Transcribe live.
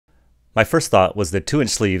My first thought was the 2-inch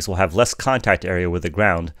sleeves will have less contact area with the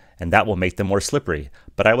ground, and that will make them more slippery,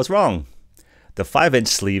 but I was wrong. The 5-inch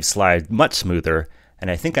sleeves slide much smoother,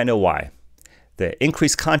 and I think I know why. The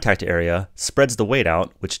increased contact area spreads the weight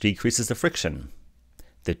out, which decreases the friction.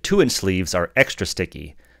 The 2-inch sleeves are extra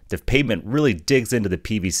sticky. The pavement really digs into the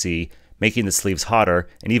PVC, making the sleeves hotter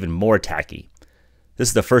and even more tacky. This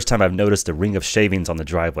is the first time I've noticed a ring of shavings on the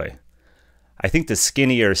driveway. I think the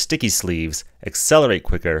skinnier, sticky sleeves accelerate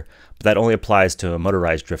quicker, but that only applies to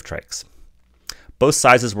motorized drift trikes. Both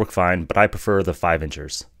sizes work fine, but I prefer the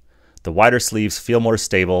 5-inchers. The wider sleeves feel more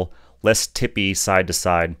stable, less tippy side to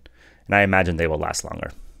side, and I imagine they will last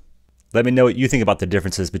longer. Let me know what you think about the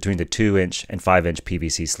differences between the 2-inch and 5-inch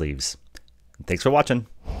PVC sleeves. Thanks for watching.